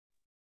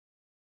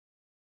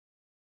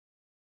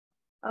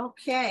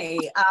Okay,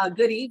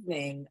 good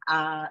evening.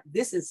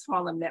 This is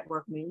Harlem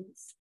Network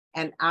News,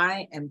 and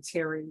I am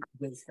Terri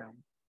Wisdom.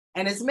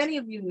 And as many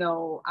of you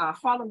know,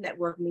 Harlem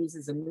Network News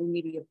is a new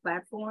media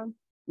platform.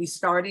 We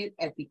started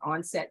at the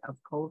onset of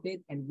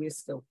COVID, and we're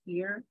still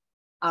here.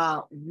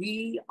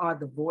 We are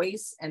the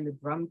voice and the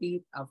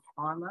drumbeat of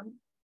Harlem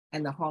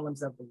and the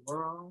Harlems of the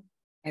world.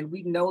 And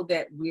we know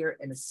that we're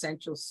an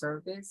essential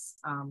service.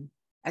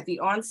 At the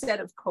onset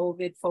of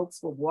COVID,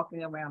 folks were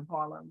walking around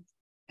Harlem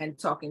and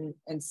talking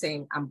and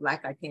saying, "I'm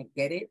Black, I can't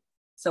get it."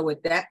 So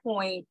at that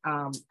point,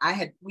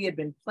 we had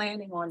been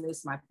planning on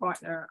this, my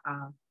partner,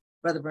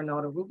 Brother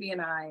Bernardo Ruby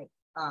and I,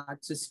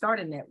 to start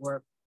a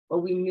network, but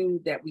we knew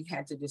that we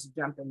had to just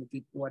jump in the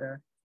deep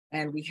water.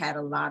 And we had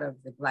a lot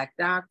of the Black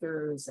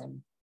doctors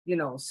and,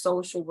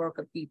 social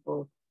worker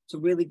people to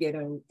really get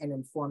in and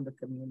inform the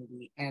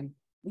community. And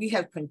we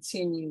have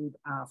continued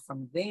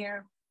from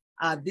there.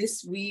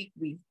 This week,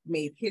 we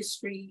made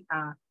history.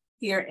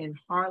 Here in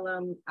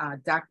Harlem,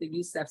 Dr.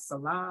 Yusef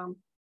Salaam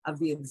of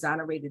the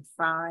Exonerated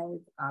Five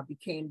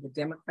became the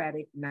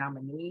Democratic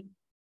nominee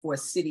for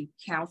city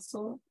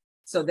council.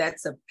 So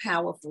that's a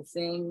powerful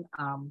thing.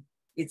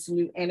 It's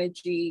new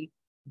energy,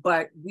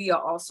 but we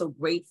are also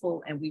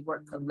grateful and we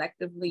work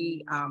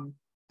collectively.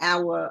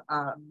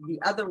 The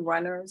other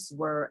runners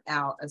were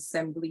our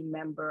Assembly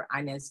member,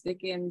 Inez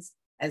Dickens,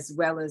 as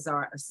well as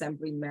our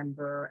Assembly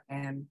member,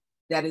 and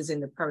that is in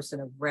the person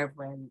of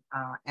Reverend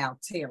Al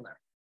Taylor.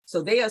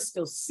 So they are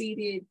still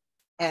seated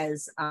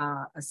as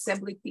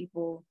Assembly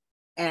people,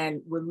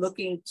 and we're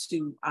looking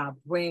to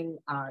bring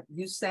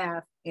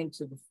USAF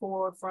into the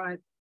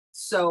forefront.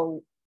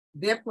 So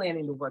they're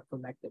planning to work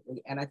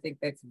collectively, and I think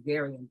that's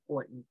very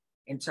important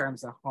in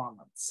terms of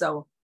Harlem.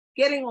 So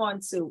getting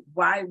on to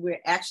why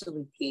we're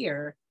actually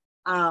here,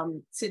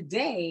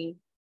 today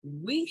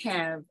we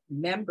have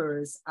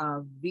members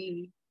of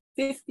the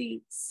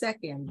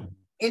 52nd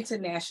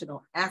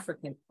International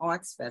African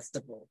Arts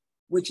Festival,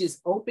 which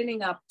is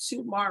opening up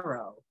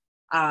tomorrow,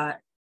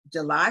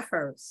 July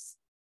 1st,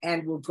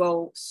 and will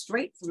go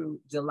straight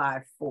through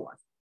July 4th.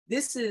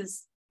 This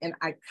is an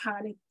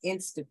iconic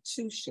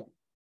institution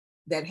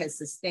that has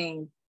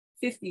sustained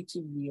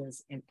 52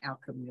 years in our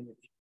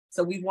community.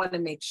 So we want to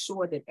make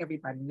sure that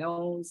everybody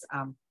knows.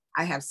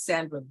 I have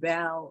Sandra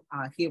Bell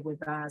here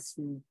with us,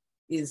 who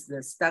is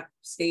the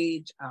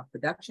stage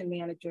production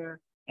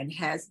manager and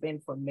has been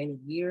for many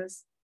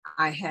years.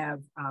 I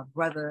have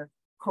Brother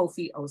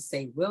Kofi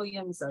Osei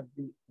Williams of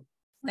the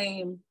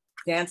acclaimed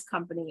dance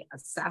company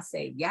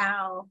Asase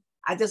Ya.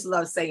 I just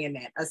love saying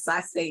that,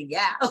 Asase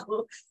Ya.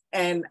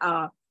 And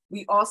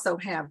we also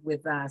have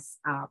with us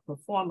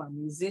performer,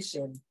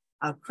 musician,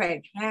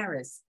 Craig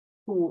Harris,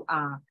 who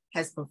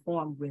has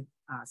performed with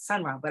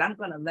Sunrise, but I'm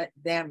gonna let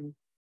them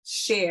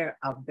share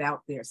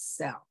about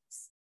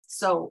themselves.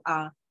 So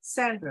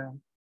Sandra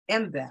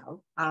M.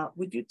 Bell,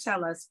 would you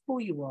tell us who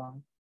you are,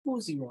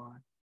 whose you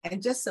are,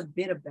 and just a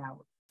bit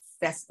about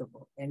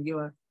Festival and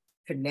your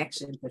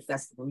connection to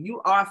Festival?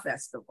 You are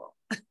Festival.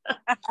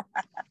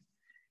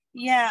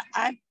 Yeah,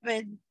 I've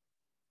been,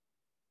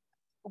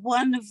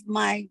 one of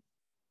my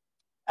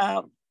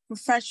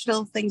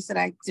professional things that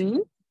I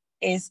do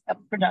is a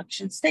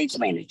production stage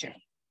manager.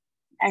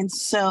 And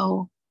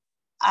so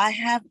I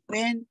have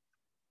been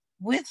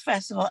with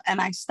Festival, and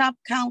I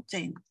stopped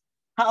counting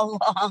how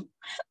long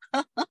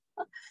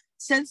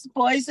since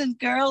Boys and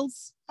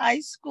Girls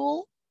High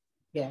School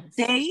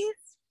days,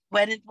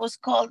 when it was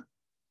called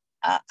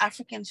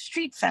African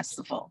Street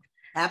Festival.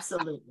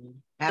 Absolutely.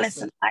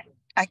 Listen,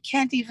 I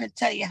can't even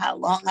tell you how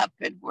long I've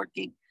been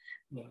working.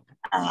 Yeah.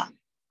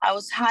 I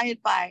was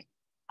hired by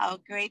our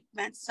great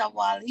Mensa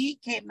Wali,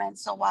 K.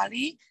 Mensa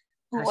Wali,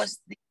 who was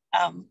the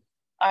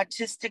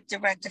artistic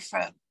director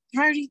for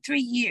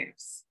 33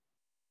 years.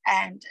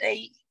 And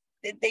they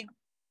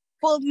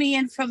pulled me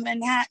in from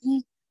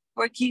Manhattan,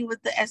 working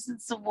with the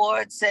Essence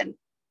Awards and,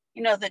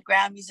 the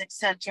Grammys, et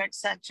cetera, et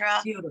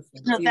cetera.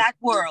 Beautiful. That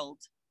world.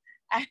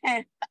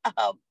 And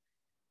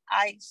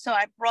so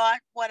I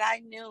brought what I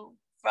knew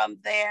from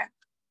there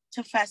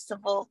to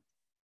Festival,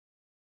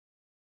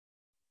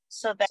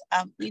 so that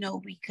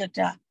we could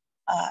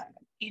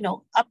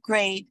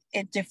upgrade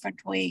in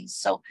different ways.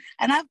 So,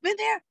 and I've been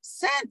there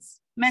since.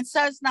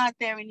 Mensa's not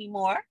there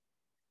anymore,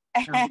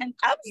 and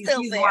I'm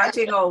still He's there.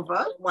 watching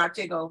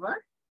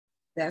over.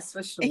 That's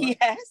for sure.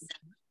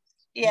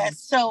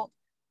 Yes. So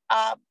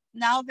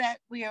now that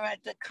we are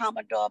at the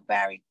Commodore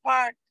Barry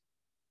Park,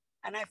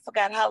 and I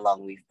forgot how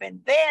long we've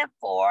been there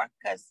for,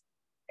 because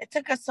it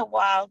took us a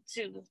while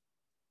to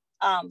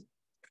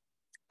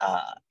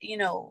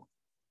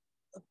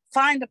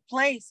find a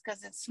place,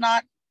 because it's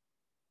not,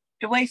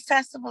 the way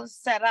Festival is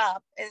set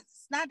up,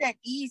 it's not that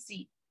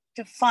easy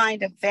to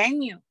find a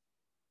venue.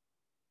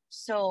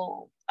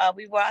 So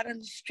we were out on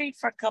the street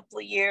for a couple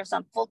of years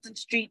on Fulton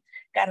Street,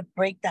 got to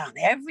break down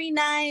every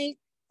night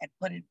and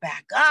put it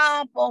back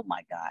up. Oh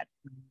my God.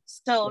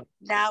 So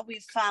now we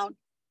found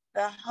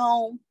the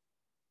home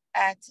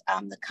at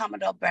the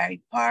Commodore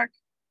Barry Park.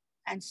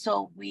 And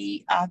so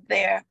we are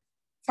there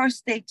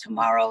first day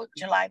tomorrow,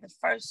 July the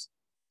 1st,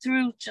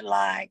 through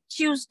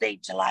Tuesday,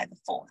 July the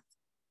 4th.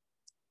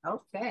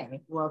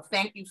 Okay, well,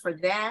 thank you for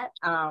that.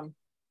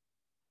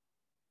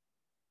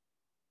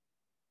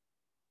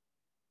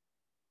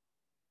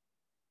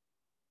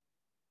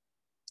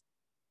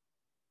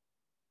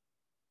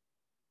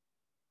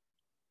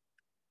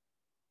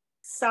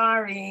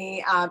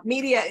 Sorry,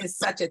 media is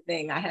such a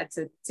thing. I had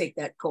to take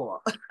that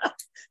call.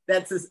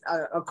 That's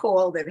a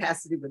call that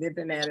has to do with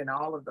internet and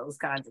all of those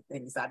kinds of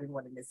things. I didn't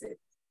want to miss it.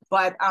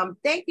 But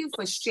thank you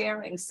for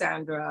sharing,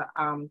 Sandra,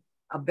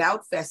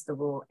 about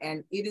festival.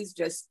 And it is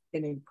just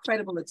an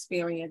incredible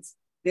experience.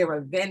 There are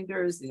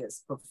vendors,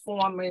 there's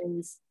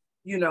performance.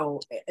 You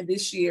know,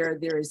 this year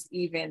there is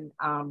even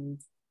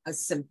a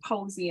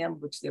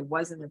symposium, which there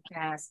was in the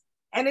past.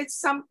 And it's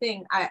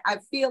something I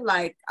feel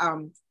like,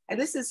 and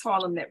this is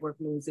Harlem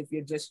Network News. If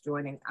you're just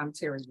joining, I'm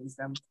Terri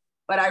Wisdom.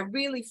 But I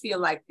really feel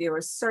like there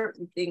are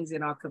certain things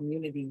in our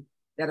community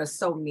that are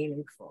so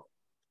meaningful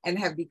and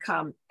have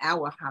become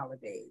our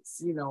holidays.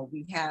 You know,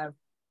 we have,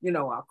 you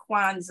know, our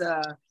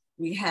Kwanzaa,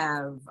 we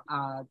have,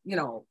 you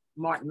know,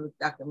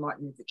 Dr.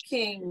 Martin Luther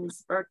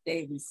King's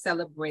birthday. We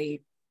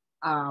celebrate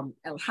El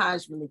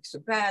Hajj Malik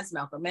Shabazz,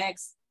 Malcolm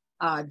X,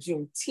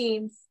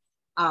 Juneteenth,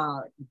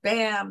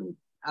 BAM,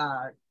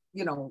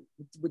 you know,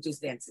 which is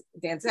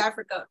Dance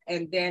Africa.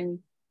 And then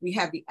we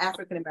have the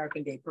African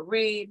American Day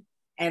Parade,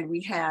 and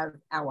we have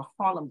our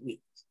Harlem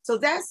Week. So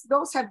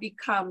those have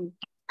become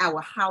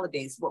our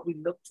holidays, what we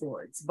look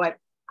towards. But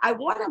I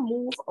want to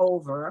move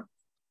over,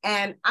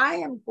 and I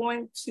am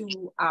going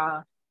to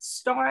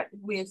start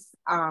with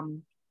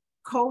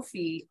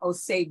Kofi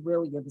Osei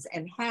Williams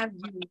and have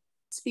you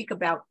speak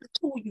about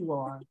who you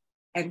are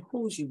and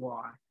whose you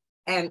are,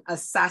 and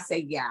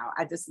Asase Ya.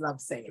 I just love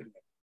saying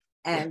it.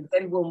 And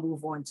then we'll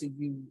move on to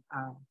you,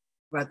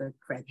 Brother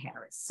Craig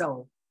Harris.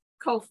 So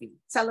Kofi,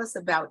 tell us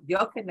about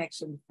your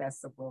connection to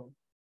festival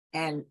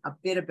and a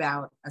bit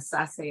about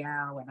Asase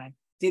Ya. And I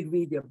did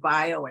read your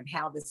bio and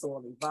how this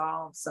all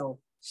evolved. So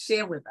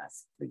share with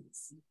us,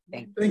 please.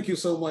 Thank you. Thank you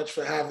so much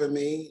for having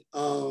me.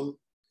 I'm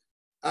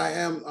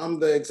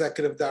the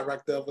executive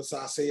director of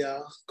Asase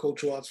Ya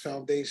Cultural Arts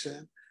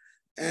Foundation.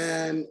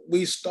 And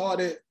we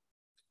started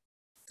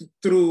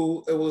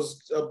through, it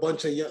was a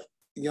bunch of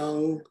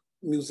young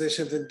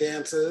musicians and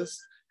dancers,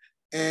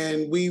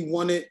 and we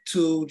wanted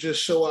to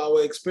just show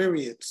our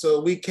experience.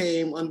 So we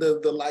came under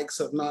the likes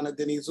of Nana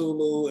Denny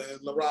Zulu and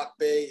Larock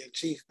Bay and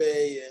Chief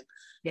Bay and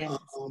yes.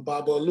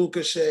 Baba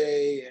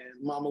Lucashe and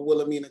Mama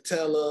Wilhelmina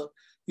Taylor,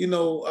 you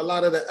know, a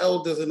lot of the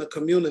elders in the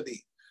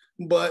community.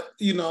 But,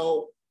 you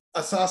know,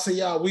 Asase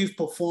Ya, we've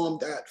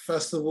performed at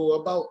festival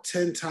about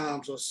 10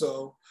 times or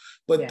so.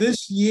 But yes.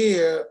 This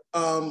year,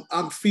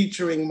 I'm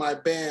featuring my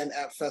band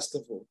at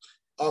festival,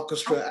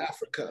 Orchestra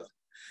Africa.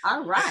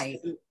 All right.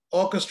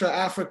 Orchestra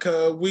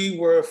Africa, we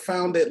were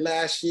founded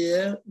last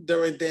year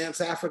during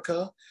Dance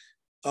Africa.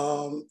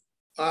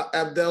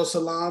 Abdel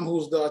Salam,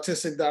 who's the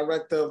artistic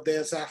director of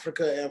Dance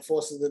Africa and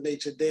Forces of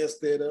Nature Dance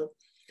Theater,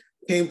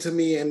 came to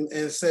me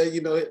and said,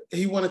 you know,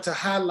 he wanted to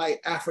highlight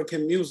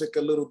African music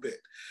a little bit.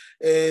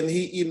 And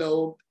he, you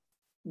know,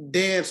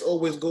 dance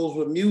always goes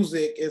with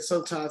music, and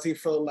sometimes he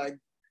felt like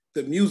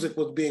the music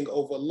was being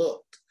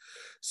overlooked.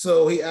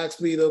 So he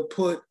asked me to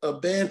put a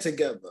band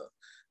together.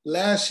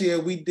 Last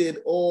year, we did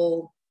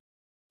all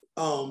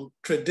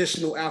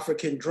traditional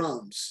African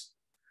drums.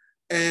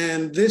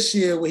 And this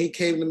year, when he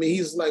came to me,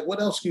 he's like, what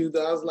else can you do?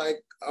 I was like,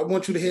 I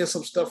want you to hear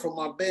some stuff from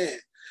my band.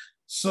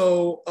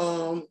 So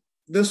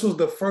this was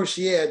the first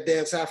year at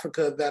Dance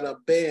Africa that a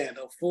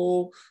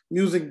full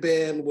music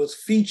band was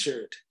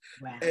featured.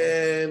 Wow.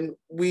 And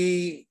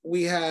we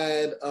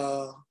had,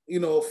 you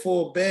know, a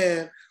full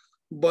band,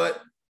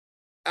 but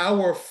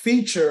our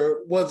feature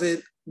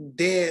wasn't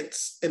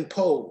dance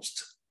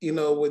imposed. You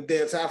know, with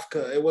Dance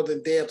Africa, it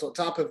wasn't dance on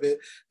top of it.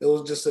 It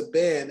was just a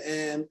band.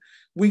 And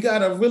we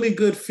got a really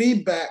good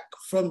feedback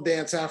from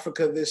Dance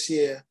Africa this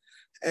year.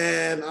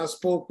 And I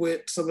spoke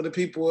with some of the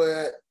people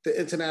at the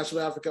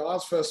International African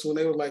Arts Festival, and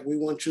they were like, we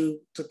want you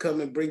to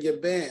come and bring your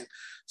band.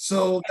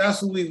 So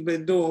that's what we've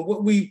been doing.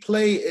 What we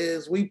play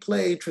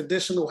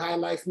traditional high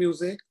life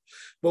music,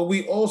 but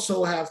we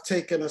also have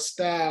taken a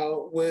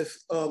style with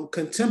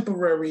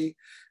contemporary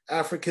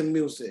African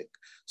music.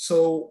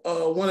 So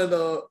one of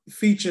the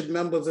featured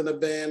members in the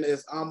band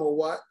is Amma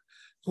Watt,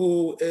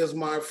 who is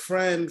my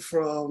friend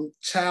from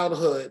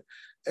childhood.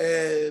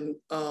 And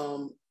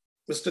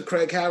Mr.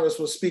 Craig Harris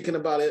was speaking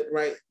about it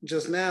right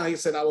just now. He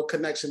said our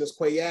connection is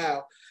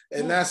Kwayao,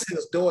 and that's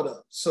his daughter.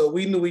 So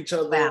we knew each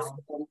other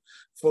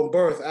from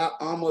birth.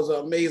 Amma's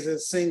an amazing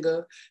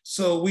singer.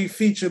 So we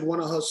featured one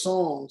of her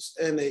songs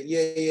in it,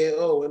 Yeah, Yeah,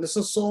 Oh. And it's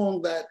a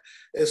song that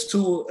is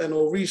to an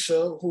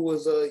Orisha, who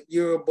is a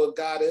Yoruba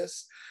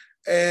goddess.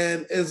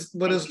 And it's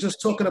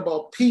just talking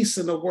about peace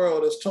in the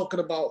world. It's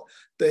talking about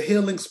the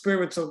healing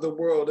spirits of the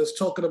world. It's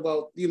talking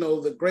about, you know,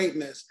 the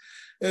greatness.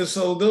 And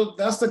so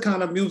that's the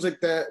kind of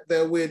music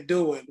that we're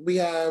doing. We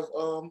have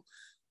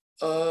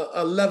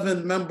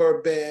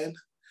 11-member band.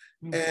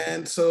 Mm-hmm.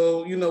 And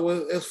so, you know,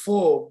 it's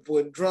full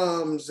with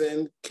drums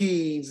and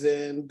keys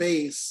and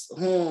bass,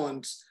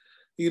 horns,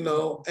 you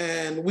know,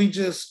 and we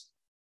just,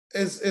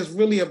 it's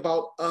really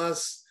about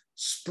us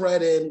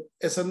spreading.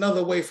 It's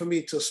another way for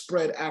me to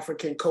spread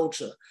African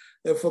culture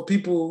and for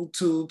people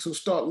to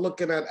start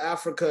looking at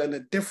Africa in a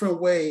different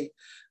way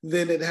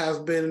than it has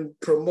been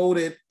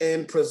promoted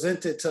and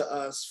presented to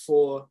us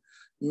for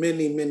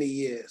many, many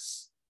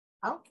years.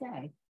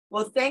 Okay.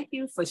 Well, thank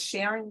you for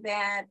sharing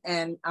that.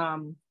 And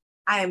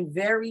I am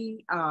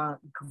very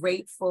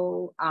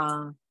grateful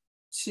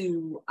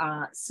to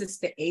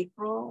Sister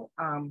April,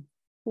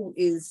 who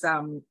is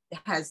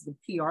has the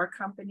PR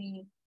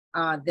company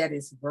that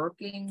is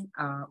working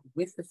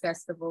with the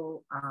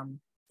festival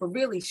for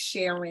really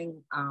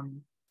sharing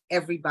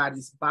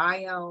everybody's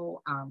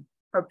bio.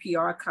 Her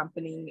PR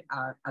company,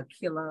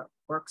 Akila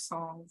Work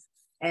Songs,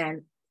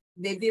 and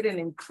they did an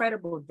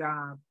incredible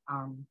job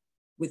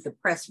with the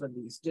press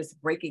release,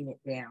 just breaking it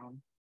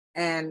down.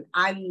 And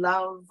I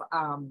love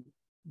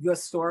your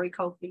story,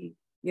 Kofi.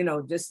 You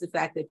know, just the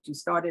fact that you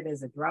started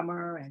as a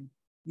drummer and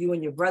you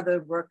and your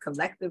brother worked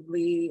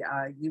collectively.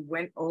 You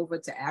went over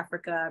to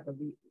Africa.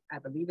 I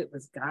believe it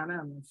was Ghana,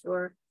 I'm not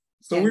sure.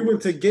 So we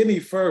went to Guinea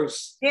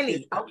first.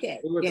 Guinea, okay.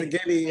 We went to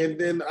Guinea, and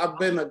then I've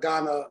been to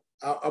Ghana.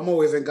 I'm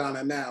always in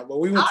Ghana now, but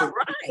we went to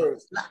Guinea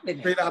first,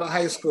 straight out of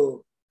high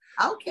school.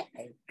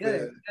 Okay,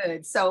 good,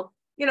 good. So,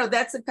 you know,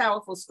 that's a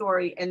powerful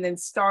story. And then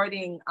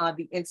starting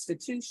the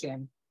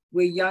institution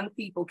where young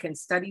people can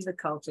study the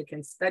culture,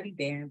 can study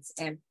dance.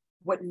 And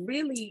what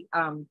really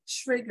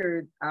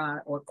triggered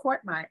or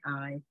caught my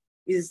eye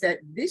is that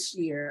this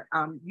year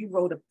you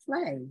wrote a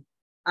play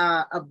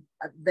of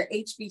the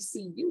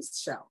HBC Youth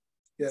Show.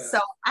 Yeah. So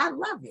I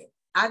love it.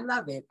 I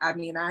love it. I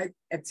mean, I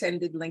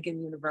attended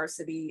Lincoln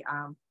University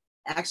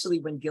actually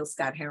when Gil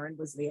Scott-Heron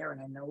was there,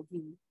 and I know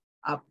he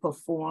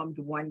performed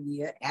one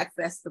year at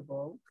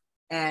festival.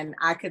 And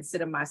I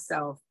consider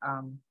myself,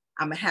 I'm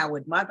a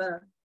Howard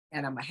mother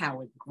and I'm a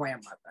Howard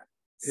grandmother.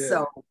 Yeah.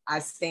 So I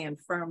stand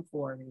firm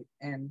for it.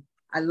 And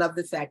I love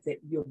the fact that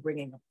you're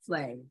bringing a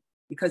play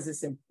because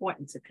it's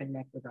important to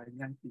connect with our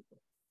young people.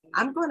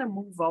 I'm going to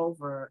move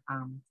over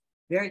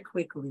very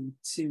quickly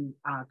to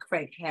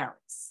Craig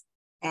Harris.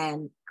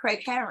 And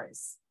Craig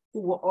Harris,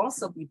 who will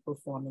also be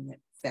performing at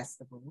the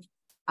festival,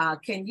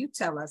 can you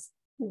tell us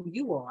who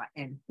you are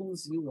and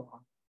whose you are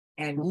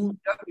and your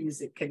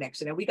music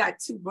connection? And we got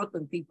two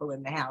Brooklyn people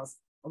in the house,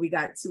 and we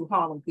got two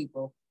Harlem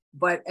people.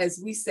 But as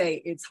we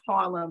say, it's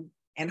Harlem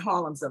and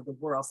Harlems of the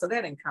world. So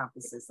that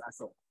encompasses us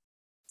all.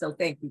 So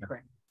thank you,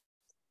 Craig.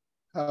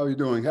 How are you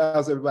doing?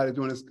 How's everybody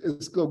doing?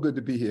 It's so good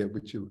to be here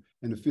with you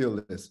and to feel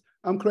this.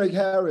 I'm Craig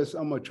Harris.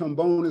 I'm a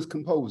trombonist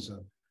composer,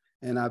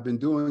 and I've been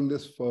doing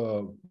this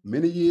for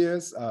many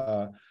years.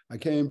 I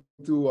came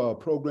through a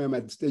program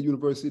at State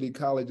University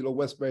College at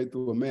Westbury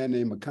through a man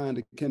named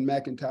Makonda Ken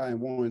McIntyre and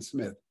Warren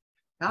Smith.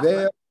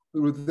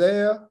 Through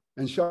there,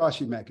 and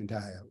Shashi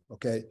McIntyre,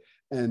 okay?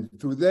 And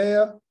through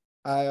there,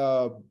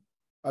 I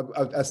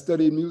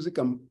studied music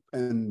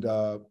and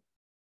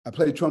I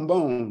played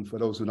trombone, for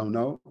those who don't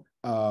know.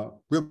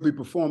 We'll be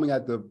performing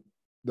at the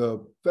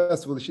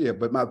festival this year,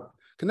 but my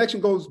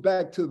connection goes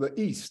back to the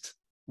East,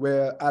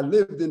 where I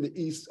lived in the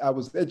East. I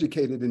was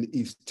educated in the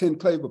East, 10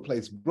 Claver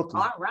Place,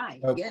 Brooklyn. All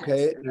right,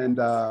 okay, yes. And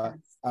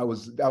I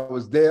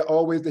was there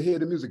always to hear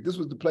the music. This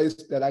was the place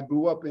that I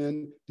grew up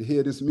in to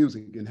hear this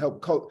music and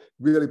help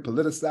really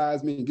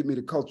politicize me and get me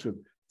the culture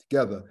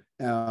together.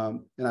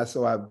 And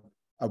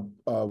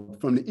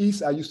from the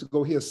East, I used to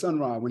go hear Sun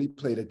Ra when he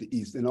played at the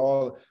East, and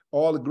all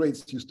the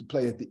greats used to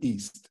play at the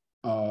East.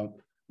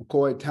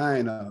 McCoy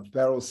Tyner,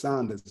 Pharoah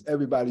Sanders,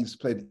 everybody used to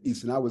play at the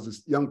East, and I was a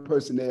young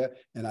person there,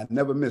 and I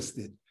never missed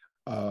it.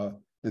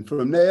 And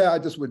from there, I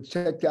just would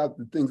check out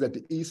the things at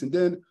the East, and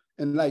then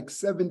in like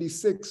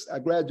 '76, I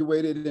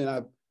graduated,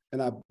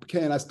 and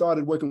I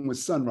started working with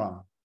Sun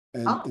Ra.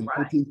 In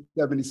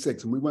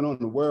 1976, and we went on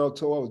the world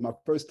tour. It was my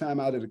first time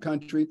out of the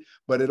country,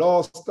 but it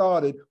all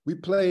started, we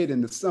played in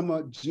the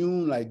summer,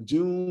 June,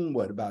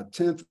 about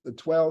 10th or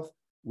 12th,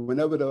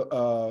 whenever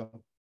the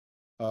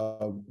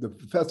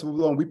festival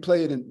was on. We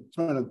played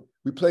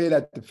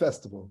at the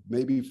festival,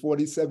 maybe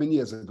 47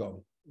 years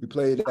ago. We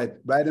played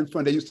right in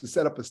front. They used to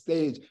set up a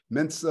stage,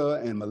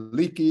 Mensa and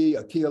Maliki,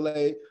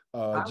 Akile,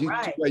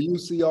 you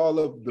see all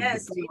of the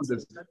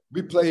performers.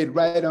 We played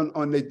right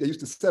on they used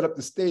to set up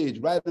the stage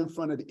right in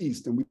front of the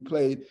East, and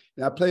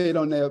I played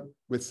on there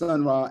with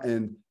Sun Ra,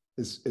 and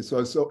it's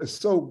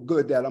so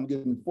good that I'm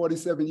getting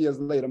 47 years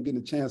later, I'm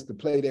getting a chance to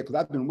play there because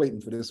I've been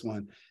waiting for this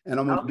one, and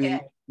I'm gonna be.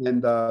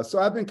 And so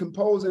I've been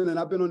composing, and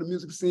I've been on the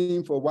music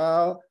scene for a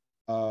while.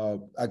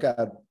 I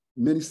got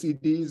many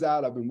CDs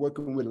out. I've been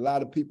working with a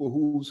lot of people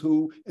who's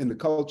who in the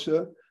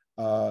culture.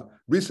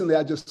 Recently,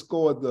 I just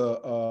scored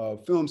the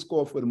film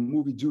score for the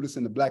movie Judas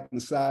and the Black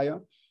Messiah.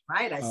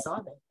 Right, I saw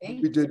that.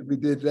 We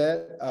did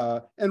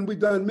that, and we've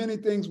done many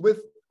things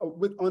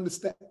on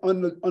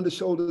the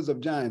shoulders of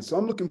giants. So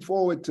I'm looking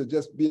forward to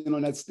just being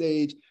on that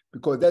stage,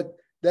 because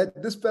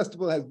this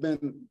festival has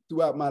been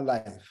throughout my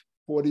life,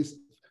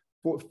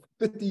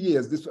 50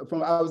 years.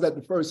 I was at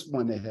the first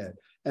one they had,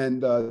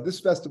 and this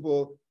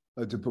festival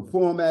to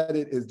perform at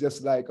it is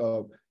just like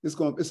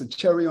it's a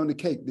cherry on the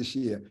cake this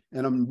year.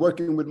 And I'm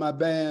working with my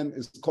band.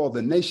 It's called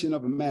the Nation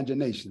of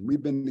Imagination.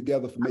 We've been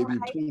together for maybe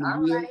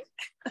 20 years.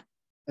 Right.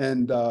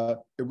 And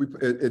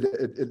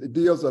it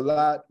deals a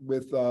lot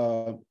with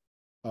the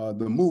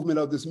movement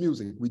of this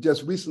music. We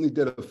just recently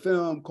did a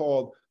film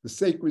called The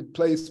Sacred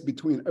Place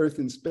Between Earth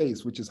and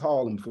Space, which is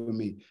Harlem for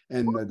me.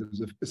 And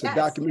it's a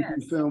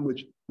documentary film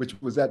which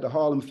was at the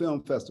Harlem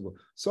Film Festival.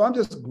 So I'm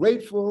just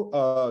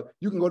grateful.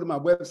 You can go to my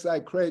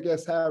website,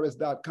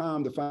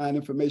 craigsharris.com, to find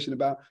information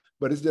about,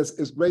 but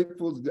it's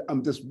grateful.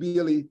 I'm just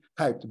really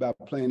hyped about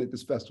playing at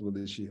this festival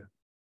this year.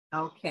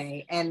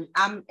 Okay, and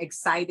I'm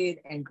excited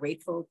and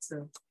grateful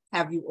to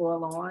have you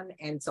all on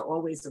and to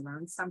always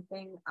learn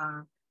something.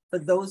 For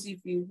those of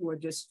you who are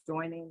just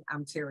joining,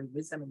 I'm Terri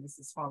Wisdom, and this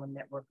is Harlem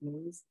Network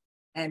News.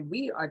 And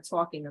we are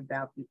talking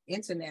about the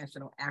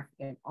International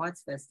African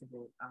Arts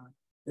Festival,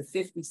 the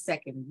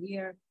 52nd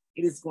year.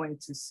 It is going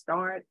to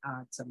start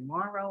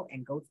tomorrow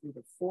and go through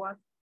the 4th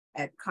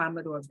at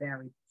Commodore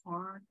Barry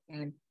Park.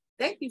 And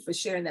thank you for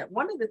sharing that.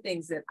 One of the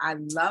things that I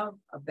love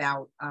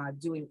about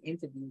doing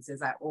interviews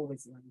is I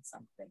always learn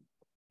something,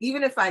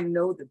 even if I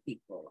know the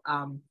people.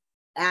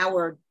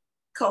 Our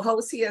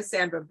co-host here,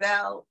 Sandra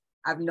Bell,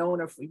 I've known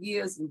her for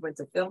years. We went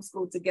to film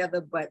school together,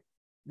 but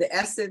the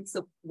essence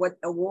of what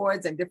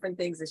awards and different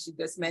things that she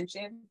just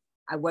mentioned,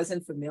 I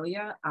wasn't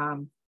familiar.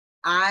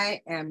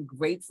 I am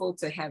grateful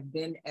to have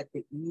been at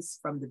the East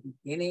from the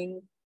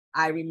beginning.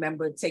 I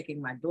remember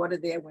taking my daughter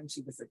there when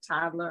she was a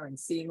toddler and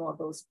seeing all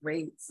those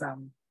greats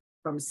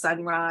from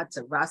Sunrod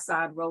to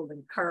Rassad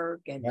Roland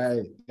Kirk and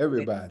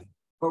everybody. And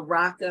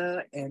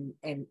Baraka and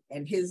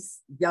his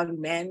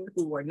young men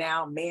who are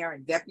now mayor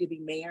and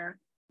deputy mayor.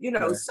 You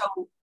know, so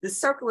the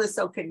circle is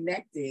so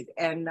connected,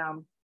 and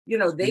you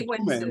know, they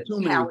went to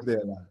Howard.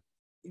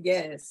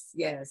 Yes,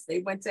 they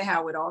went to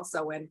Howard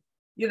also, and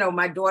you know,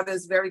 my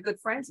daughter's very good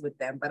friends with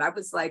them. But I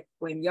was like,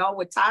 when y'all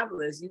were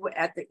toddlers, you were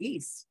at the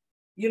East,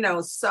 you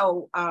know.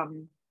 So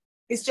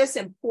it's just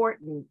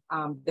important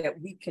that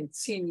we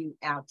continue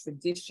our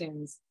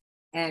traditions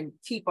and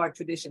keep our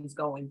traditions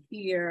going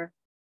here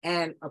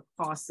and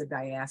across the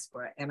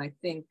diaspora. And I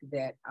think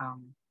that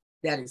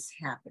that is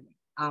happening.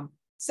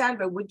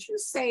 Sandra, would you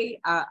say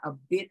a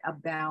bit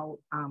about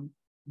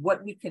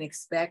what we can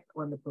expect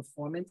on the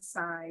performance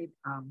side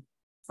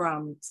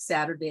from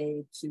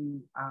Saturday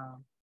to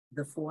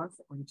the 4th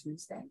on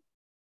Tuesday?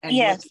 And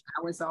what the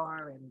hours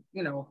are, and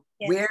you know,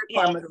 where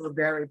Commodore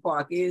Barry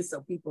Park is,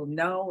 so people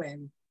know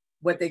and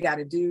what they got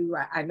to do.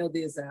 I know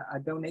there's a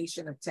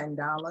donation of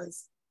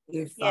 $10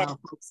 if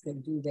folks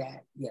can do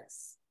that.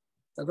 Yes.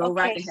 So go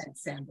right ahead,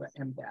 Sandra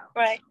M. Bell.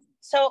 Right.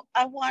 So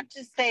I want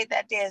to say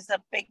that there's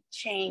a big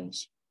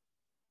change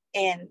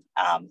in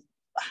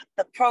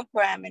the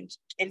program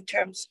in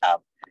terms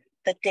of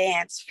the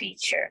dance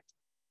feature.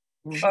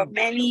 Mm-hmm. For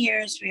many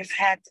years, we've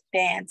had the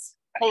dance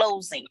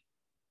closing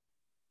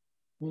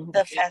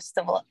the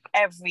festival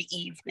every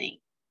evening.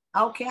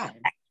 Okay.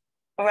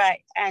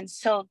 Right. And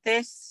so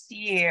this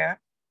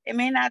year, it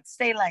may not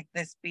stay like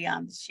this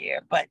beyond this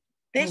year, but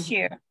this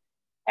year,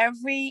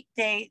 every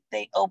day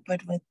they open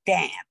with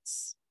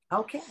dance.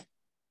 Okay.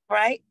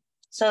 Right.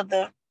 So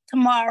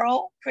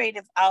tomorrow,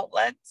 Creative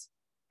Outlets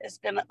is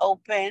going to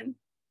open.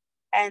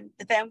 And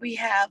then we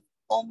have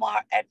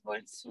Omar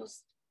Edwards,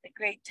 who's the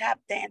great tap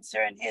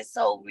dancer, and his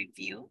soul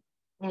review.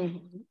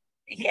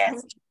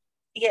 Yes.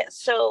 Yes.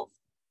 So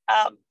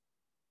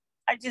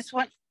I just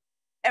want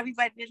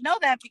everybody to know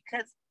that,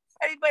 because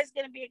everybody's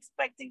going to be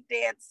expecting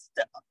dance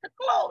to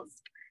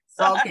close.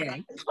 So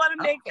I just want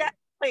to make that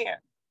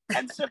clear.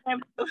 And so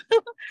then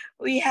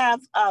we have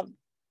a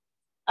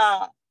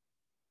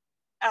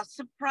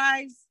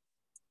surprise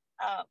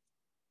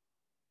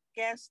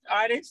guest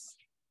artist,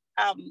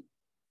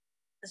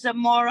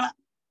 Zamora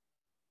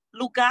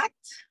Lugat.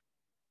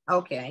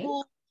 Okay.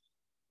 Who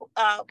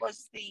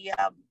was the,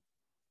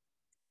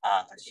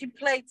 she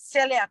played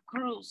Celia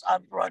Cruz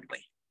on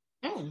Broadway.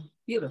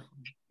 Beautiful,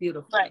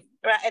 beautiful. Right.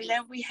 And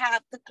then we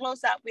have to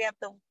close out, we have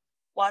the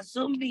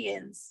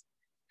Wazumbians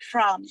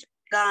from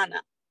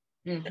Ghana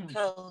to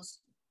close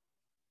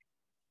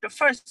the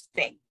first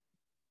day.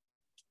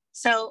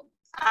 So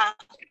I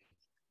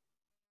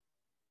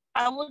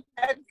would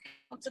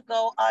to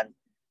go on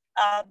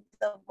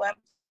the web,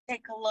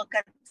 take a look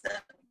at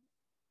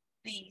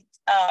the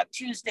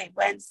Tuesday,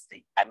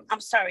 Wednesday.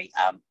 I'm sorry,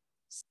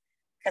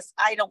 because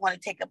I don't want to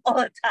take up all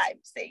the time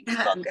saying.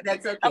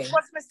 That's okay. Of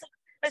course,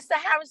 Mr.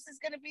 Harris is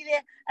going to be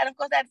there, and of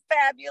course that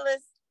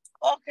fabulous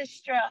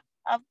orchestra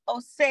of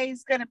Osei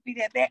is going to be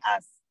there. They are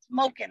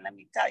smoking, let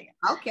me tell you.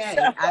 Okay,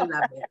 so, I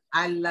love it.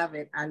 I love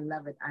it. I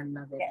love it. I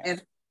love it. Yes.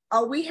 And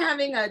are we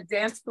having a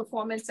dance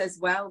performance as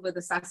well with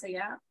the Asase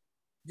Ya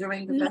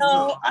during the festival?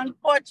 No,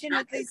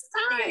 unfortunately,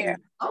 here.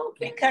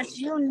 Okay. Because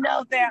you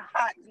know they're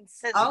hot and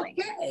sizzling.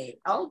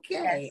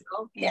 Okay.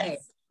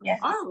 Yes.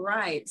 All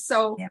right.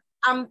 So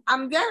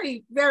I'm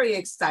very, very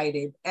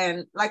excited.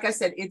 And like I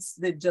said, it's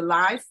the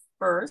July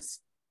 1st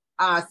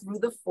through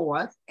the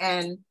 4th,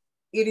 and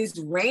it is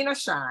rain or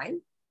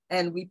shine.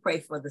 and we pray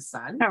for the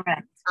sun.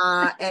 Correct.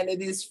 And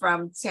it is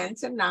from 10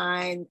 to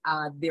 9.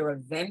 There are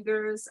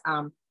vendors.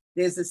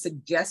 There's a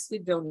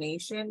suggested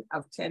donation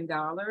of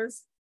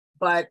 $10.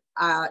 But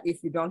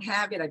if you don't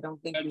have it, I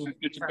don't think you'll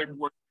get your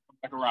paperwork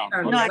back around.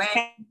 turn No, I around,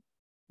 can't.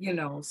 you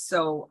know,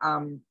 so,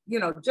 you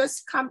know,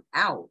 just come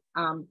out.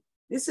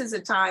 This is a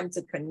time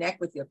to connect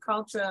with your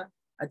culture,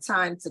 a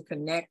time to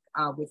connect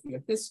with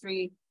your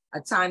history, a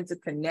time to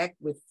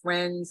connect with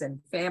friends and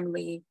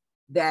family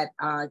that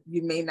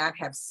you may not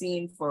have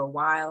seen for a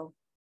while.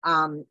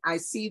 I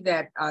see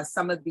that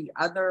some of the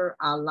other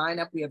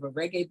lineup, we have a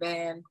reggae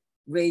band,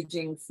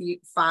 Raging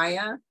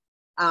Fire,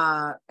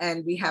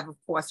 and we have, of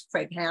course,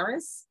 Craig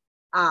Harris,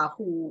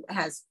 who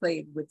has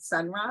played with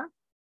Sun Ra,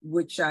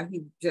 which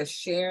he just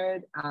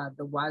shared,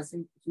 the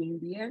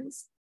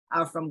Wazungians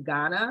from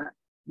Ghana.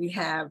 We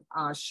have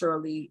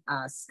Shirley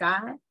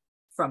Sky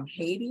from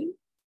Haiti.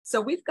 So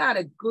we've got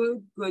a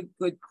good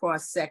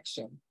cross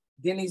section.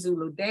 Dini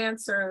Zulu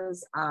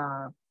dancers,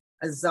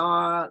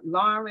 Azar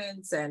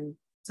Lawrence and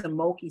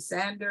Tamoki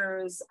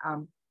Sanders.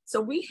 So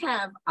we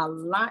have a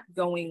lot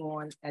going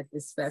on at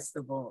this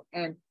festival.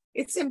 And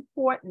it's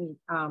important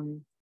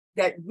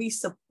that we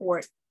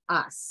support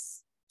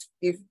us.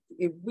 If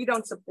we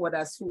don't support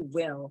us, who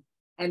will?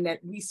 And that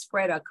we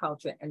spread our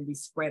culture and we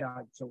spread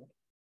our joy.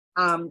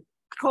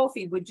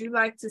 Kofi, would you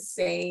like to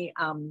say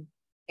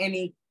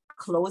any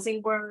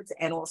closing words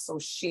and also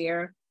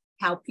share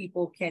how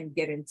people can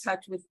get in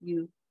touch with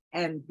you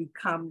and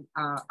become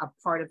a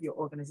part of your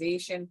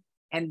organization,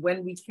 and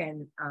when we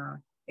can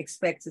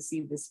expect to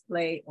see this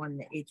play on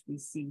the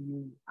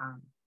HBCU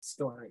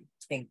story?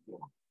 Thank you.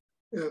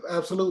 Yeah,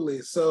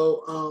 absolutely.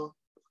 So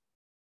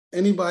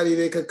anybody,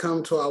 they could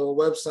come to our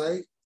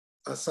website,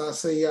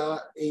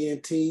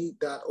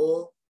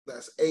 asaseyaent.org.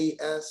 That's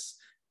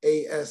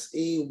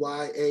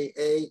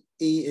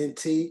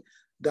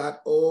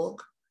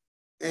ASASEYAAENT.org.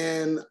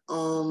 And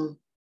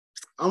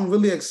I'm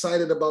really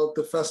excited about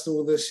the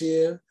festival this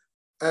year.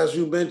 As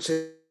you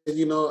mentioned,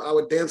 you know,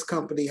 our dance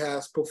company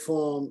has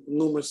performed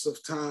numerous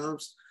of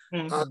times.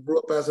 Mm-hmm. I grew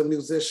up as a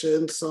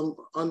musician,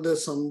 under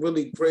some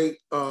really great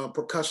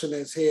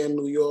percussionists here in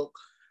New York.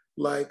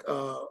 Like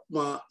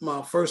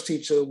my first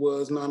teacher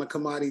was Nana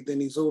Kamadi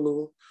Dini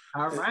Zulu.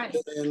 All right.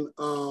 And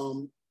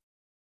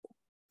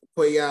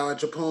Kweyao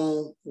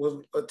Japon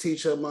was a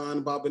teacher of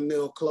mine, Baba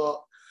Neil Clark.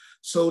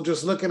 So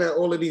just looking at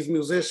all of these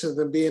musicians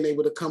and being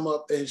able to come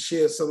up and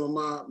share some of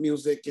my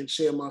music and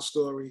share my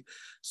story,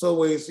 it's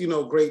always, you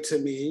know, great to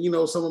me. And, you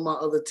know, some of my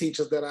other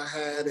teachers that I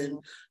had,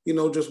 and, you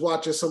know, just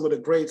watching some of the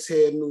greats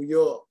here in New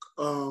York,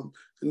 and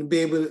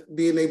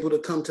being able to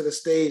come to the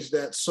stage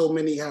that so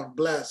many have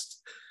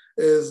blessed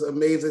is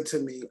amazing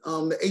to me.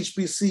 The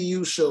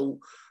HBCU show,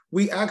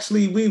 we've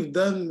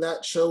done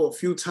that show a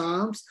few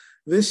times.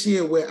 This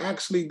year, we're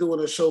actually doing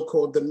a show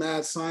called The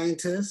Mad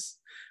Scientist,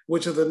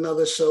 which is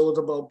another show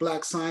about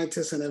Black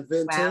scientists and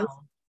inventors.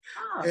 Wow.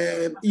 Oh.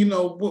 And, you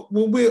know,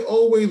 what we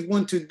always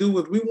want to do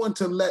is we want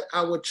to let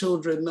our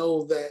children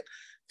know that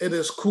it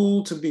is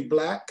cool to be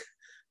Black.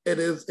 It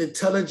is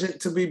intelligent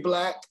to be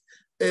Black.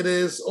 It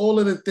is all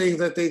of the things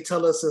that they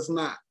tell us is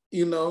not.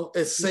 You know,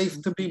 it's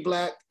safe to be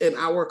Black in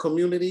our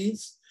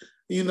communities,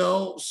 you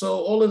know, so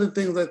all of the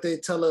things that they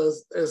tell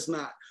us is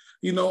not.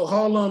 You know,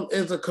 Harlem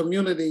is a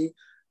community.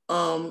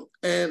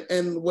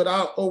 And what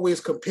I always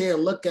compare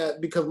and look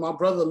at, because my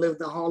brother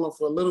lived in Harlem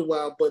for a little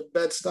while, but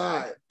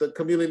Bed-Stuy, the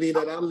community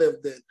that I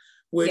lived in,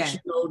 which, you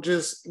know,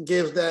 just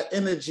gives that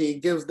energy,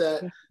 gives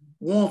that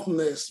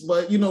warmthness.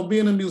 But, you know,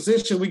 being a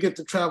musician, we get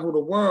to travel the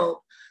world.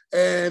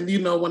 And, you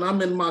know, when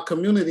I'm in my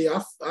community,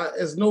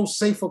 there's no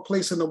safer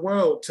place in the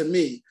world to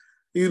me,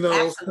 you know.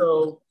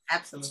 Absolutely.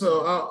 Absolutely.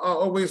 So I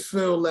always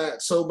feel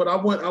that. So, but I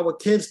want our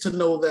kids to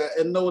know that,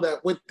 and know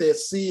that what they're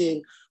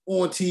seeing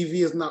on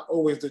TV is not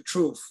always the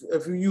truth.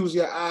 If you use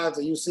your eyes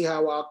and you see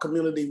how our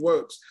community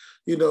works,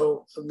 you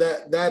know,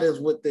 that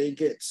is what they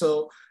get.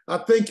 So I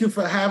thank you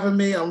for having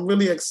me. I'm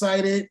really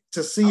excited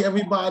to see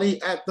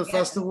everybody at the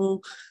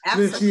festival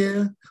this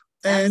year.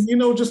 And, you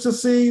know, just to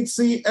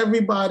see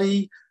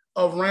everybody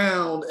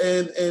around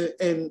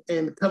and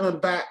coming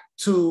back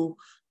to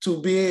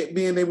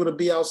being able to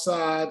be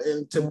outside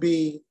and to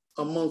be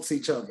amongst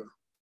each other.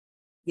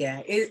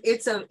 Yeah,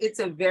 it's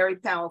a very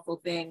powerful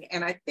thing.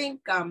 And I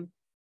think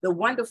the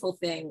wonderful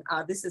thing,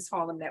 this is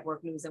Harlem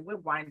Network News, and we're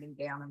winding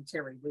down. I'm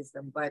Terri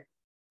Wisdom, but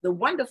the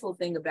wonderful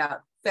thing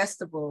about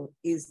festival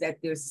is that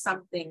there's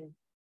something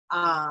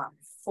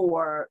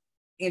for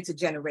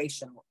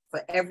intergenerational,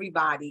 for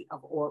everybody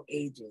of all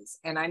ages.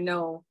 And I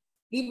know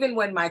even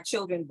when my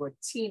children were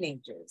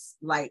teenagers,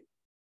 like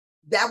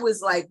that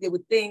was like, there were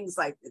things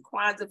like the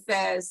Kwanzaa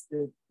Fest,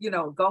 you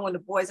know, going to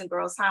Boys and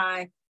Girls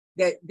High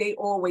that they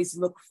always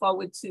looked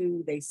forward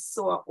to. They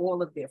saw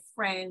all of their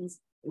friends.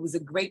 It was a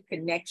great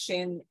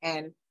connection.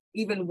 And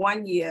even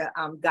one year,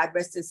 God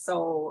rest his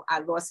soul, I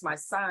lost my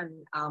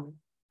son,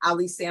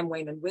 Ali Sam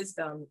Wayman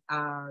Wisdom,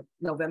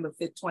 November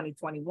 5th,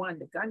 2021,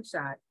 the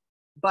gunshot.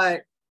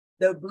 But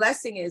the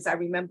blessing is I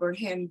remember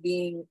him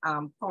being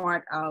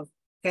part of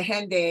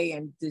Kahende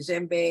and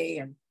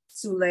Djembe and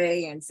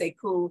Sule and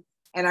Sekou.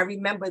 And I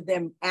remember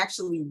them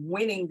actually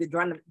winning the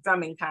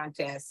drumming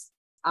contest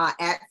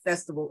at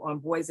festival on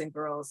Boys and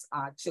Girls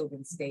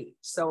Children's Stage.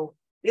 So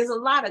there's a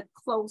lot of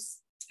close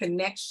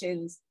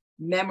connections,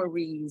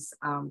 memories,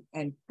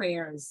 and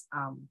prayers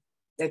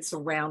that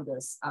surround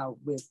us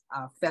with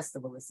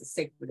festival. It's a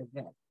sacred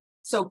event.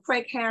 So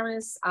Craig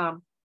Harris,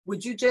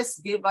 would you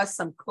just give us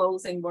some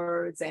closing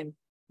words? And,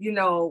 you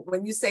know,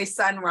 when you say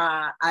Sun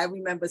Ra, I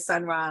remember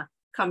Sun Ra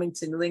coming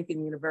to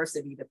Lincoln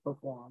University to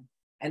perform.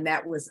 And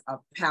that was a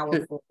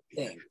powerful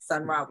thing.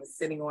 Sun Ra was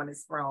sitting on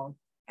his throne.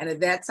 And at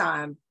that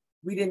time,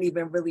 we didn't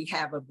even really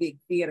have a big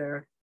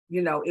theater.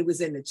 You know, it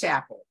was in the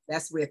chapel.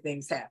 That's where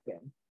things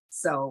happen.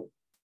 So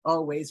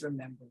always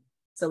remember.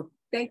 So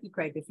thank you,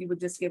 Craig. If you would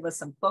just give us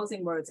some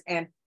closing words.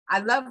 And I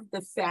love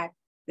the fact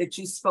that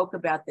you spoke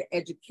about the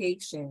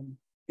education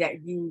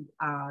that you,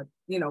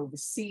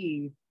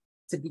 receive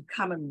to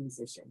become a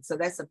musician. So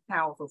that's a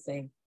powerful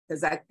thing,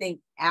 because I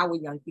think our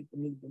young people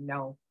need to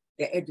know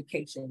that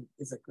education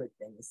is a good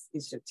thing.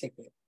 It's your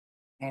ticket,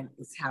 and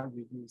it's how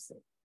you use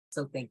it.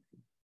 So thank you.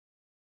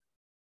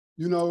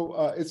 You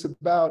know, it's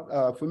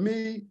about, for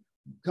me,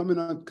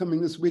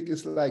 coming this week,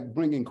 it's like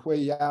bringing Quay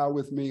Yao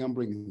with me. I'm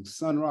bringing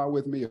Sun Ra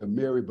with me,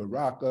 Mary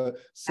Baraka,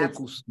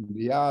 Sekou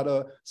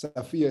Sundiata,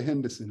 Safia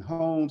Henderson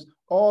Holmes,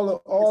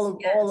 all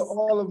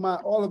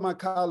of my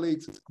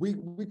colleagues.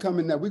 We come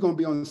in there. We're gonna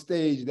be on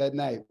stage that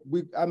night.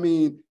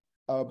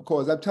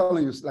 Because I'm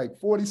telling you, it's like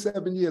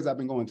 47 years I've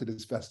been going to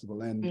this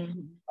festival, and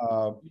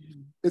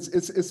it's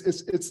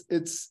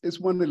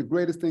one of the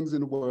greatest things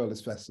in the world.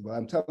 This festival,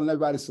 I'm telling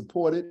everybody,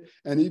 support it.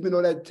 And even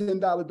though that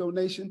 $10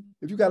 donation,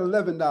 if you got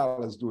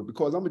 $11, do it,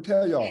 because I'm gonna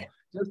tell y'all,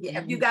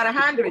 if you got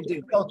 100,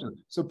 do it.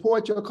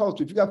 Support your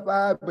culture. If you got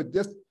 5, but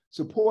just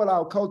support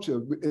our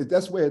culture.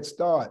 That's where it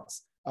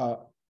starts.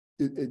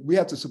 We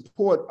have to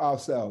support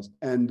ourselves,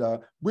 and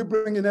we're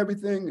bringing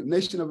everything.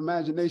 Nation of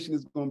Imagination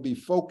is going to be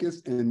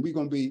focused, and we're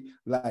going to be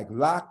like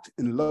locked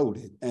and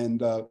loaded,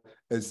 and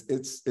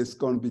it's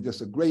going to be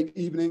just a great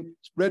evening.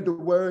 Spread the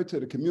word to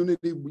the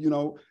community. You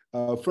know,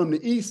 from the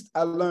East,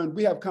 I learned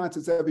we have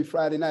concerts every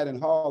Friday night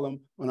in Harlem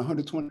on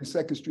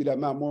 122nd Street at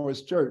Mount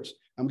Morris Church.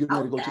 I'm getting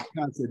ready to go to the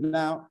concert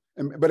now,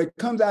 but it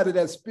comes out of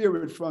that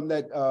spirit from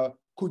that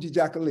Kuji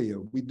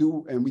Jakalia. We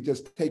do, and we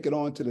just take it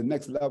on to the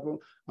next level.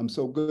 I'm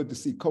so good to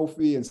see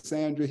Kofi and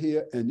Sandra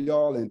here and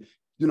y'all, and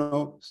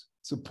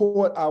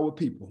support our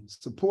people,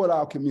 support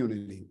our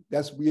community.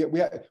 That's we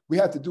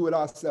have to do it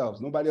ourselves.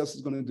 Nobody else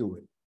is going to do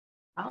it.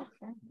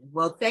 Okay.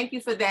 Well, thank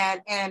you for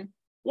that. And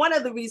one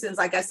of the reasons,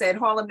 like I said,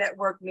 Harlem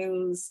Network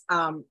News,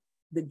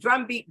 the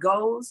drumbeat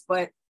goes,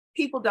 but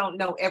people don't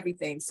know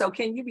everything. So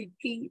can you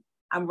repeat?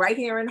 I'm right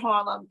here in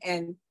Harlem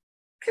and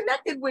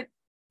connected with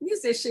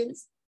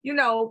musicians,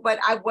 but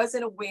I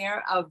wasn't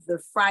aware of the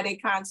Friday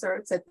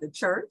concerts at the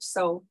church.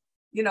 So,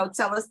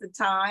 tell us the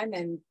time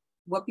and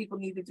what people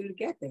need to do to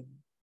get there.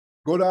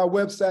 Go to our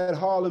website,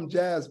 Harlem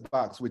Jazz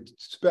Box,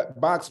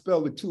 box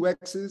spelled with 2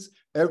 X's.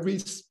 Every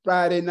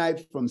Friday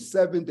night from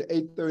 7 to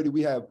 8:30,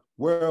 we have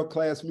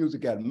world-class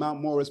music at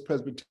Mount Morris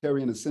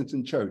Presbyterian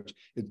Ascension Church.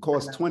 It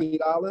costs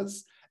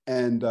 $20,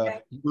 and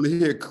you're going to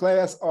hear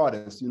class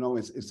artists.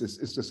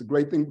 It's just a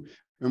great thing.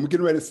 And we're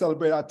getting ready to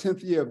celebrate our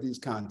 10th year of these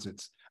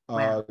concerts.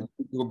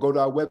 You'll go to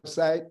our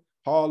website,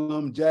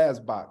 Harlem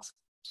Jazz Box,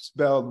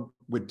 spelled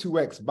with 2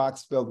 X,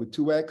 box spelled with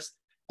 2 X.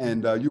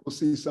 And you will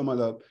see some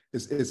of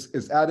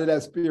it's out of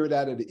that spirit,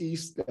 out of the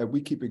East, that we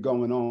keep it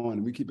going on,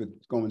 and we keep it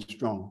going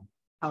strong.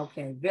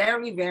 Okay,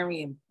 very,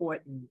 very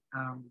important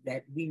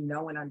that we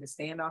know and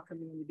understand our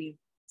community,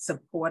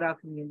 support our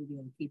community,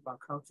 and keep our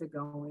culture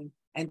going.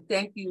 And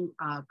thank you,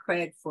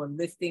 Craig, for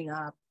lifting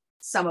up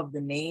some of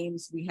the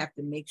names. We have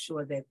to make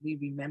sure that we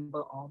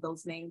remember all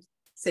those names.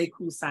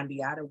 Sekou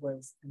Sundiata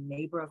was a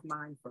neighbor of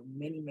mine for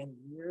many, many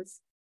years,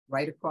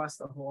 right across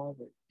the hall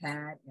with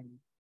Pat and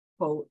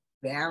quote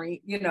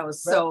Barry,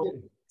 so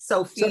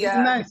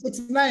Sophia.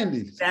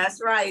 690.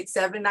 That's right,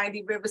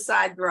 790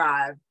 Riverside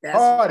Drive. That's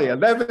Party, right.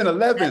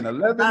 11.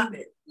 Love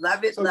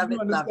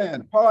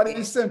it.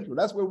 Party Central,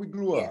 that's where we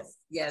grew up.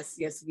 Yes,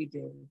 we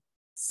do.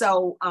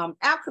 So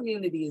our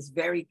community is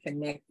very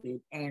connected,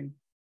 and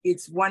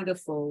it's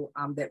wonderful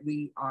that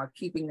we are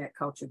keeping that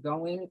culture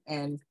going.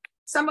 And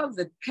some of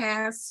the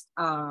past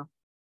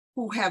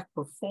who have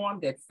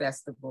performed at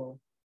festival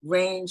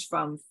range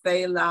from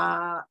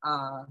Fela,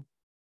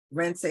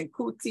 Rensen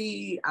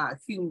Kuti,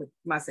 Hugh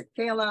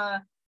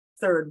Masekela,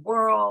 Third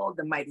World,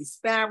 The Mighty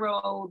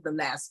Sparrow, The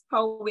Last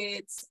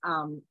Poets,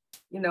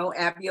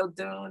 Abiel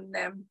Dune,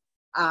 them,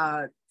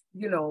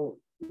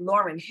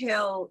 Lauryn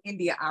Hill,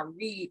 India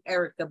Ari,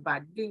 Erykah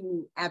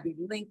Badu, Abby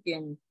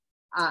Lincoln,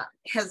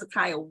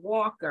 Hezekiah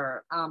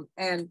Walker,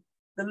 and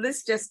the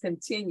list just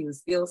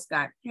continues. Gil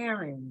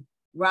Scott-Heron,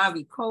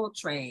 Ravi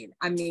Coltrane.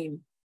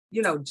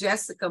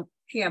 Jessica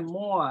Pierre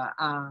Moore,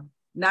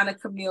 Nana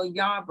Camille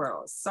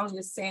Yarbrough,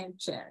 Sonia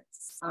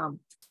Sanchez,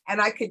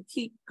 and I could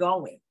keep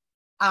going.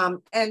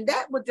 And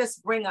that would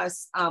just bring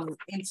us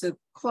into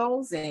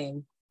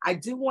closing. I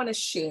do want to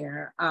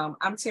share,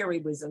 I'm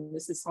Terri Wisdom,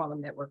 this is Harlem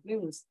Network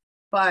News,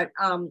 but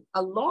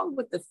along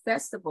with the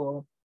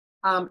festival,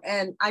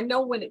 And I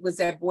know when it was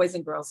at Boys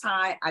and Girls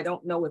High, I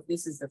don't know if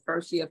this is the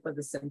first year for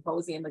the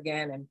symposium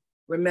again. And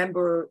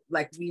remember,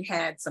 like we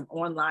had some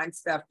online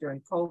stuff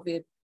during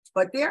COVID,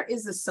 but there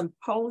is a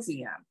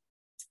symposium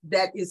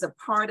that is a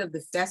part of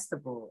the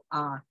festival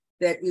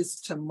that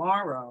is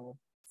tomorrow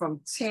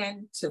from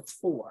 10 to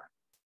 4.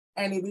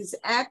 And it is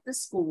at the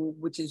school,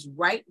 which is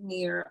right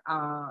near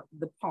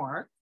the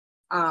park.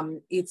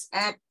 It's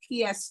at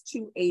PS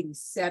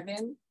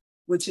 287,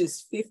 which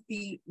is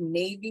 50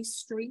 Navy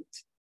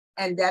Street.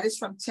 And that is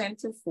from 10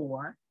 to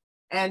 4.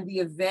 And the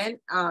event,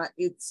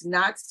 it's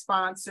not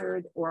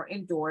sponsored or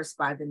endorsed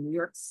by the New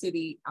York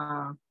City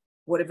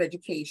Board of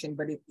Education,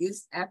 but it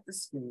is at the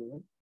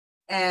school.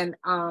 And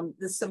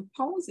the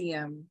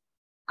symposium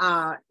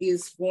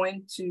is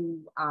going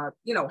to,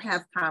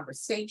 have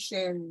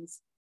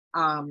conversations.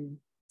 There's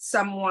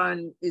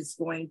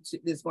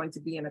going to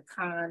be an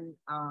Akan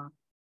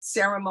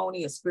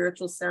ceremony, a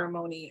spiritual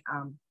ceremony,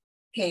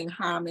 paying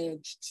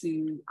homage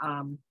to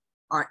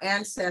our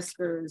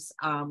ancestors.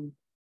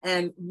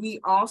 And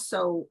we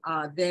also,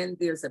 then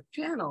there's a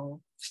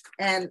panel,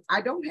 and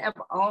I don't have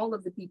all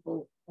of the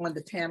people on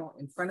the panel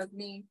in front of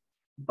me,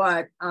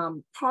 but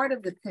part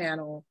of the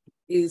panel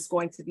is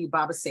going to be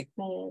Baba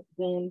Sekun,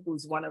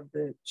 who's one of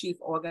the chief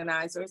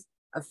organizers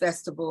of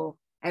festival,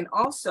 and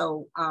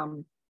also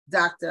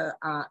Dr.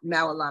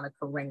 Maulana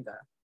Karenga.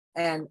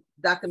 And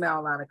Dr.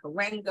 Maulana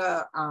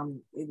Karenga,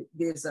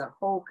 there's a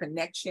whole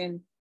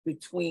connection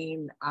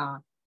between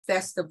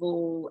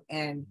festival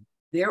and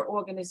their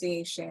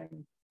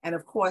organization. And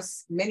of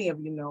course, many of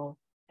you know,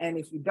 and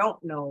if you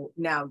don't know,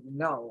 now you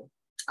know,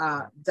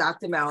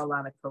 Dr.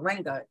 Maulana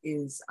Karenga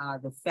is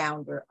the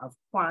founder of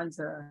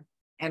Kwanzaa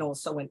and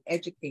also an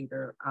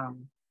educator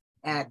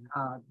at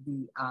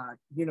the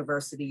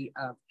University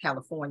of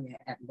California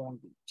at Long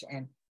Beach.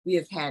 And we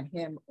have had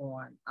him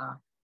on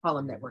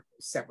Harlem Network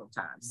several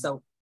times.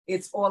 So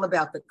it's all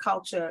about the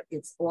culture.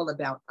 It's all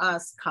about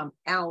us. Come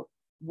out.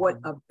 What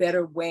a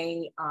better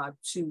way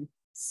to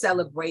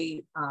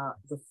celebrate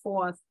the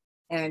 4th,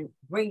 and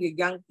bring your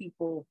young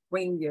people,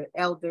 bring your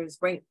elders,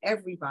 bring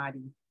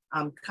everybody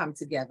come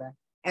together.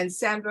 And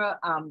Sandra,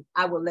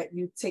 I will let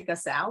you take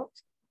us out,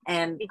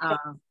 and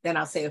then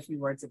I'll say a few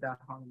words about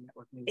Harlem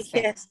Network News.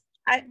 Yes,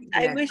 I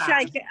wish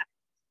I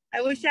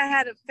wish I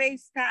had a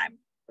FaceTime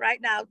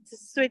right now to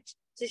switch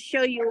to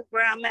show you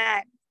where I'm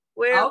at.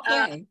 We are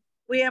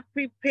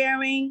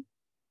preparing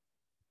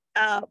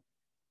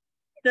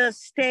the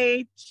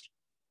stage.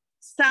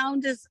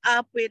 Sound is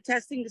up. We're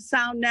testing the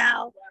sound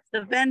now.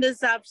 The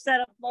vendors have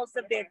set up most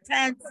of their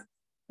tents.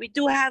 We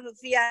do have a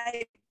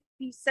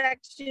VIP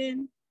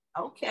section.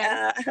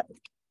 Okay.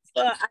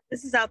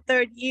 This is our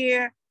 3rd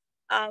year.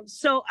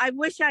 So I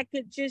wish I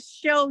could just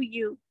show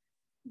you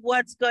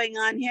what's going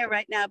on here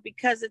right now,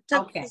 because it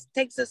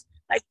takes us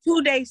like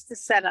 2 days to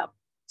set up.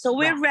 So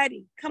we're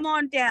ready. Come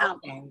on down.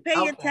 Pay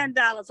your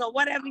 $10 or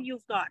whatever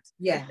you've got.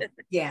 Yeah,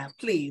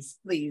 please.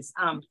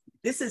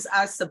 This is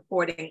us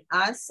supporting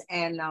us.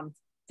 And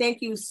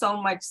thank you so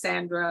much,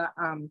 Sandra,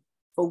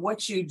 for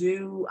what you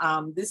do.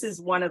 This is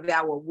one of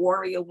our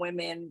warrior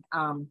women.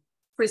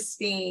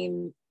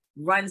 Christine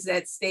runs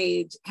that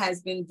stage,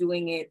 has been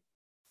doing it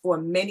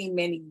for many,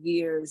 many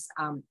years.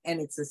 And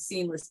it's a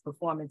seamless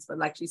performance. But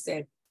like she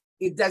said,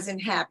 it doesn't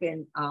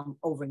happen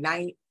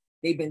overnight.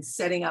 They've been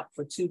setting up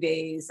for 2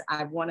 days.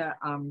 I want to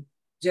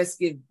just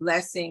give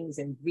blessings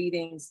and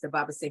greetings to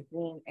Baba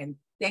Sekun and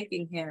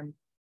thanking him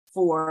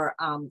for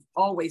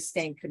always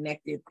staying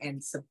connected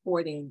and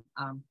supporting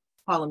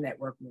Harlem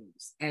Network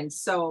News. And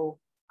so,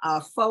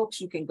 folks,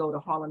 you can go to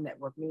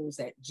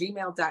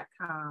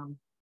harlemnetworknews@gmail.com.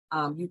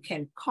 You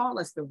can call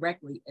us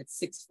directly at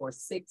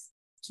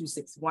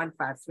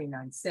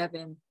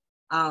 646-261-5397.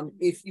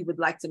 If you would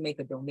like to make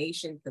a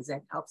donation, because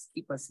that helps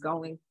keep us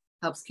going,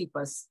 helps keep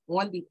us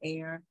on the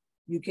air,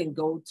 you can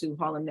go to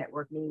Harlem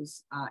Network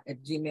News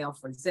at Gmail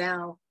for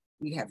Zelle.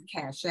 We have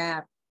Cash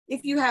App.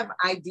 If you have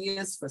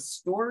ideas for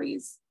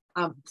stories,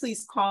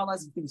 please call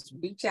us, please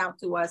reach out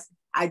to us.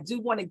 I do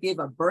want to give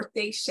a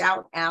birthday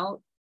shout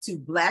out to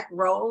Black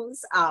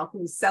Rose,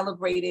 who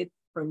celebrated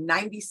her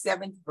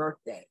 97th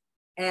birthday.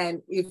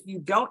 And if you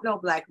don't know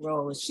Black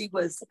Rose, she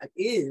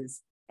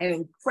is an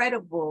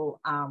incredible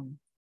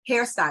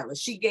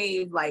hairstylist. She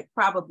gave like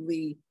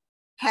probably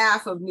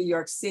half of New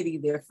York City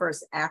their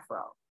first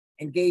Afro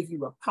and gave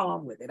you a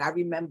poem with it. I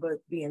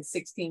remember being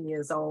 16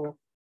 years old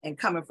and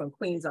coming from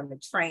Queens on the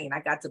train.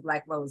 I got to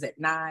Black Rose at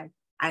 9.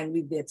 I didn't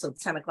leave there till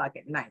 10 o'clock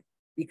at night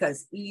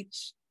because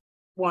each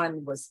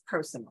one was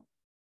personal.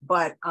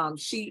 But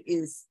she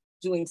is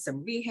doing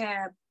some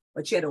rehab,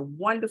 but she had a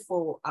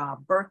wonderful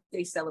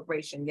birthday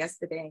celebration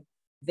yesterday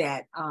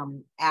that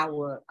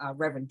our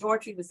Reverend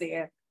Daughtry was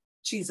there.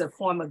 She's a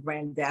former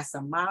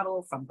Grandassa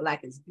model from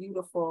Black is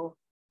Beautiful.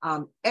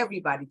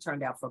 Everybody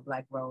turned out for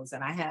Black Rose,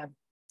 and I have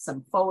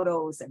some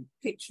photos and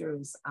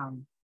pictures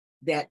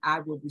that I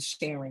will be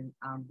sharing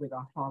with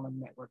our Harlem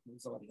Network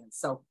News audience.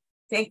 So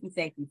thank you.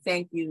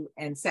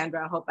 And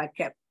Sandra, I hope I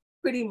kept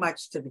pretty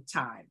much to the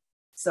time.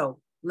 So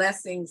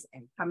blessings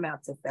and come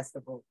out to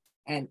festival,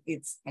 and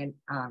it's an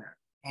honor.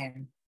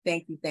 And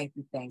Thank you, thank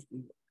you, thank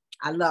you.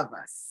 I love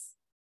us.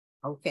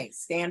 Okay,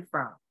 stand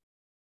firm.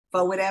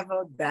 For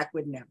whatever,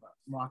 backward never.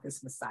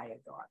 Marcus Messiah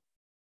God.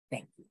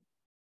 Thank you.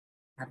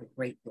 Have a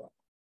great day.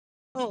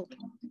 Oh,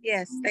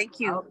 yes, thank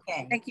you.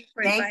 Okay. Thank you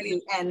for Thank inviting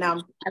you. And I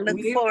look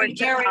forward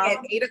to it at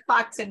 8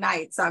 o'clock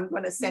tonight. So I'm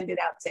going to send it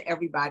out to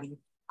everybody.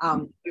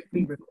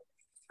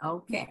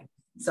 Okay.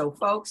 So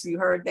folks, you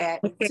heard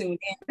that. Okay. Tune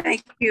in.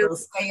 Thank you. It'll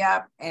stay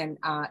up, and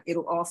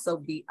it'll also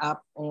be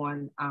up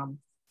on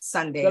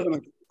Sunday.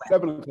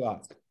 7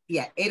 o'clock.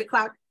 Yeah, 8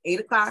 o'clock. 8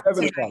 o'clock.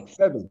 7 o'clock.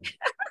 7.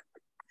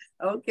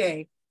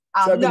 Okay.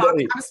 7 no,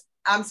 to 8.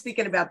 I'm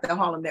speaking about the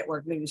Harlem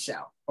Network News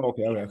Show.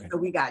 Okay, okay. So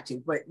we got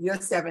you, but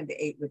you're 7 to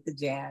 8 with the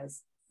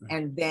jazz.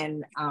 And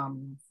then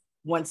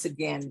once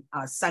again,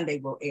 Sunday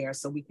will air,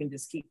 so we can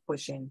just keep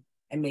pushing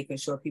and making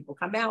sure people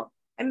come out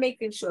and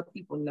making sure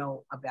people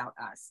know about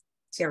us.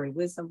 Terri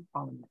Wisdom,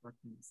 Harlem Network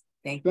News.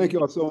 Thank you. Thank you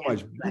all so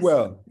much. Be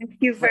well. Thank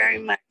you very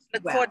much.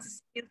 Look forward to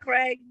seeing you,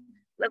 Craig.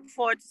 Look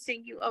forward to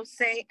seeing you,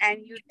 Osei, and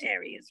you,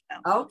 Terri, as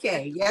well.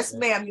 Okay. Yes,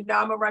 ma'am. You know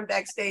I'm going to run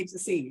backstage to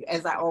see you,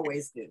 as I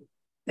always do.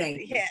 Thank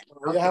you. Yeah.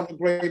 Okay. Have a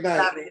great night.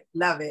 Love it.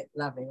 Love it.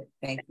 Love it.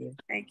 Thank you.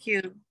 Thank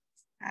you.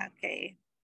 Okay.